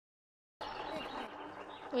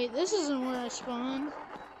Wait, this isn't where I spawn. You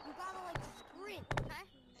gotta like sprint, okay?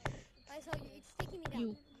 Alright, so it's taking me down.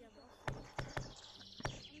 You.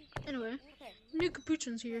 Anyway, Okay. new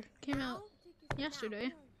Capuchin's here. Came out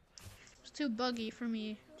yesterday. It's too buggy for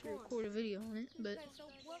me to record a video on it, but Okay, so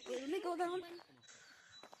wait, let me go down.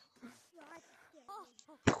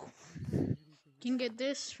 you can get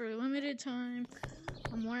this for a limited time.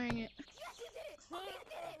 I'm wearing it. Yes, you did it! Oh, you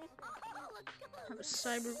did it! Oh, let's go! I have a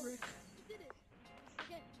cyber brick. You did it.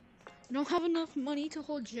 Okay. I don't have enough money to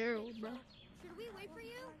hold Gerald, bro. Should we wait for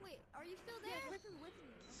you? Wait, are you still there? Yeah, with me. I'm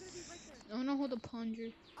gonna be right there. I wanna hold a plunger.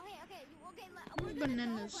 Okay, we're gonna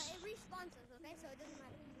Bananas. go, but it respawns us, okay? So it doesn't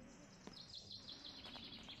matter.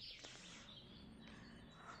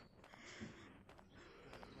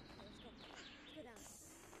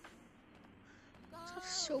 Let's go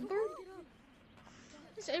Sober?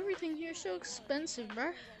 Why is everything here so expensive,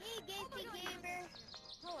 bro? Hey, Gamer.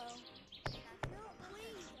 Hello.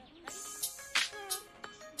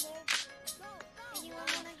 Anyone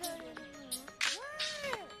wanna go to the moon?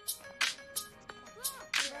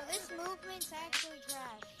 Bro, this movement's actually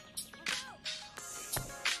trash.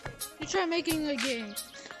 You try making a game.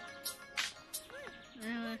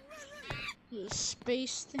 Anyway, the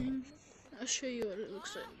space thing. I'll show you what it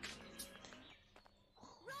looks like.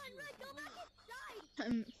 Run, go back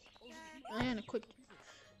inside. I unequipped it.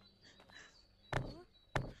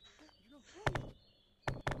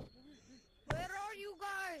 Where are you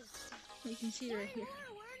guys? You can see right here.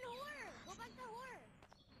 We're nowhere. Go back to work.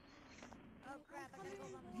 Oh crap, I gotta go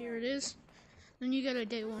back. Here it is. Then you get a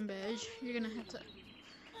day one badge. You're gonna have to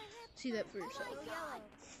see that for yourself. Oh, God.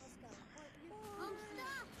 Let's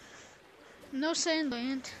go. No sand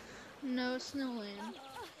land. No snow land.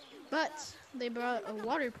 But they brought a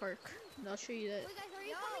water park. And I'll show you that. Wait, guys, are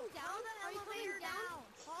you coming down? Are you coming down?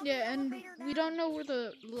 Yeah, and we don't know where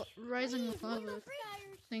the rising lava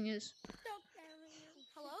thing is.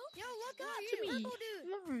 Hello? Yo, look up. To me. Purple dude.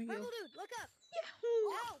 Mario. Purple dude, look up. Yahoo!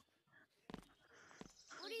 Help.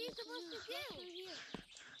 What are you supposed to do?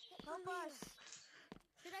 Help us.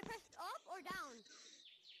 Should I press up or down?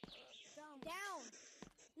 Down.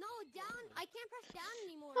 No, down. I can't press down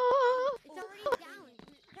anymore. Oh. It's already down.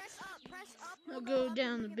 Press up. I'll go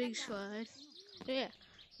down the big slide. Yeah,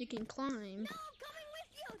 you can climb. No, I'm coming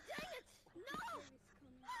with you. Dang it. No.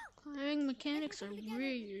 Climbing mechanics are weird.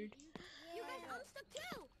 You guys, I'm stuck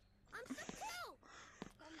too. I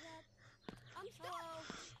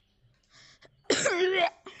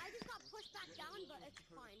just got pushed back down, but it's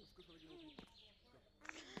fine.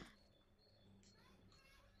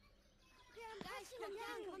 Guys, come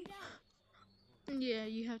down. Yeah,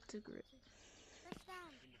 you have to grip. Press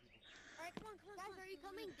down. Alright, come on. Guys, are you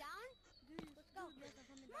coming down? Let's go. Yes, I'm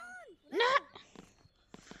coming down.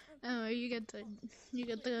 Oh, you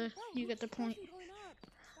get the point.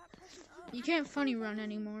 You can't funny run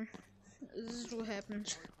anymore. This is what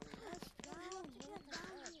happens.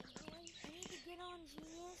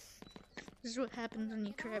 This is what happens when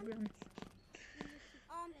you crab run.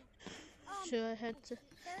 So I had to.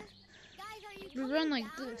 We run like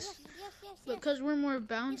this, but because we're more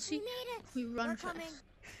bouncy, we run fast.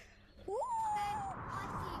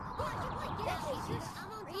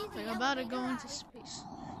 Like I'm about to go into space.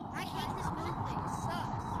 I hate this moon thing. It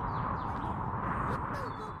sucks. No,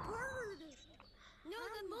 the bird. No,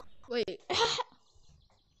 the moon. Wait.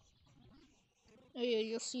 Oh yeah,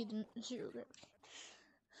 you'll see the zero gravity.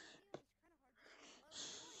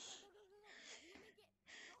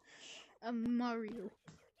 I'm Mario.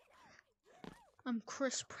 I'm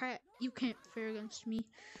Chris Pratt. You can't fare against me.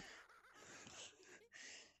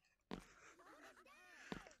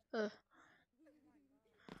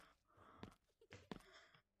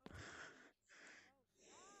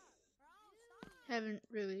 Haven't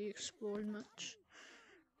really explored much.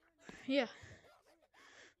 Yeah.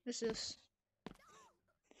 This is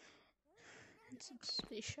it's a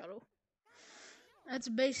space shuttle. That's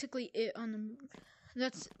basically it on the moon.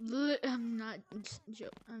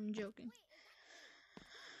 I'm joking.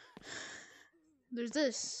 There's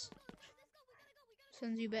this.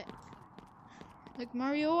 Sends you back. Like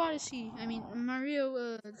Mario Odyssey. I mean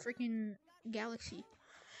Mario freaking Galaxy.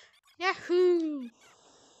 Yahoo!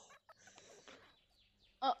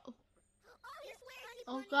 Uh-oh.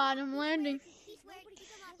 Oh god, I'm landing.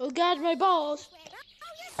 Oh god, my balls.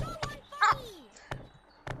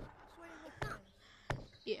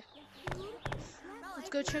 Yeah. Let's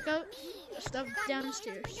go check out stuff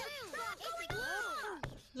downstairs.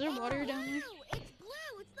 Is there water down there? It's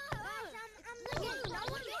blue. It's not us. I'm blue. No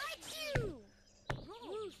one likes you.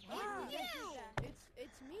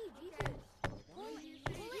 It's me, Jesus. Pull it.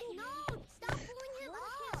 No, stop pulling him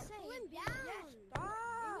up. Pull him down.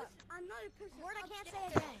 Stop. can't say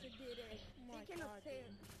a thing. They cannot say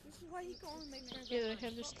it. This is why you can only make friends. Yeah, they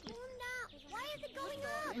have this. Why is it going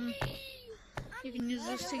up? You can use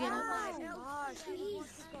this to get up. Oh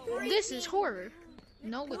my gosh. This is horror.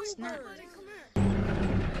 No, it's not.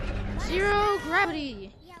 Zero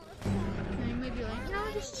gravity. Yeah, let's go. And you may be like,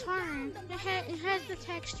 no, this is horror. It has the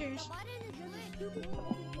textures.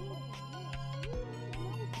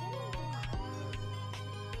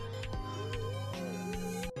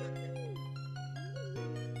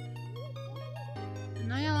 And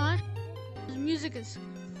not gonna lie, the music is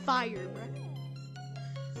fire, bro.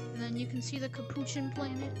 And then you can see the Capuchin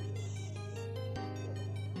planet.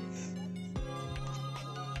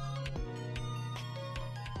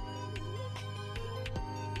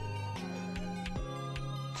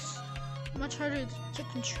 Much harder to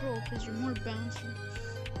control because you're more bouncy.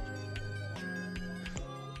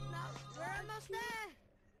 We're almost there.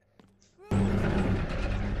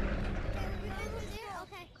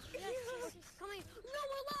 Okay. Yes, coming. No,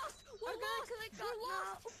 we're lost. We're lost.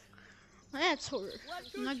 That's horror.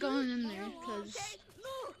 I'm not going in there because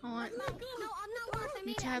I want No, I'm not lost. I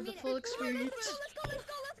you to have the full experience. Let's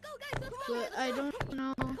go, guys. Let's go. But I don't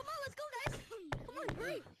know, Come on, let's go, guys. Come on,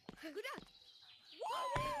 hurry. Go down.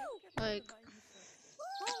 Whoa! like,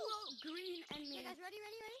 Green and me. Okay, guys, ready?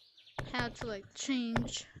 how to like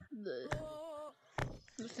change the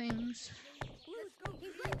things.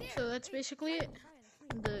 He's right there. So that's basically it.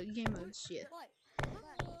 The game modes, yeah.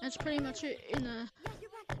 That's pretty much it in the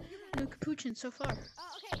Capuchin so far.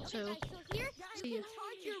 Okay, So, guys, so here, see you ya. can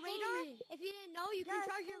charge your radar. If you didn't know, you can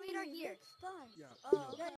charge your radar here. Yeah.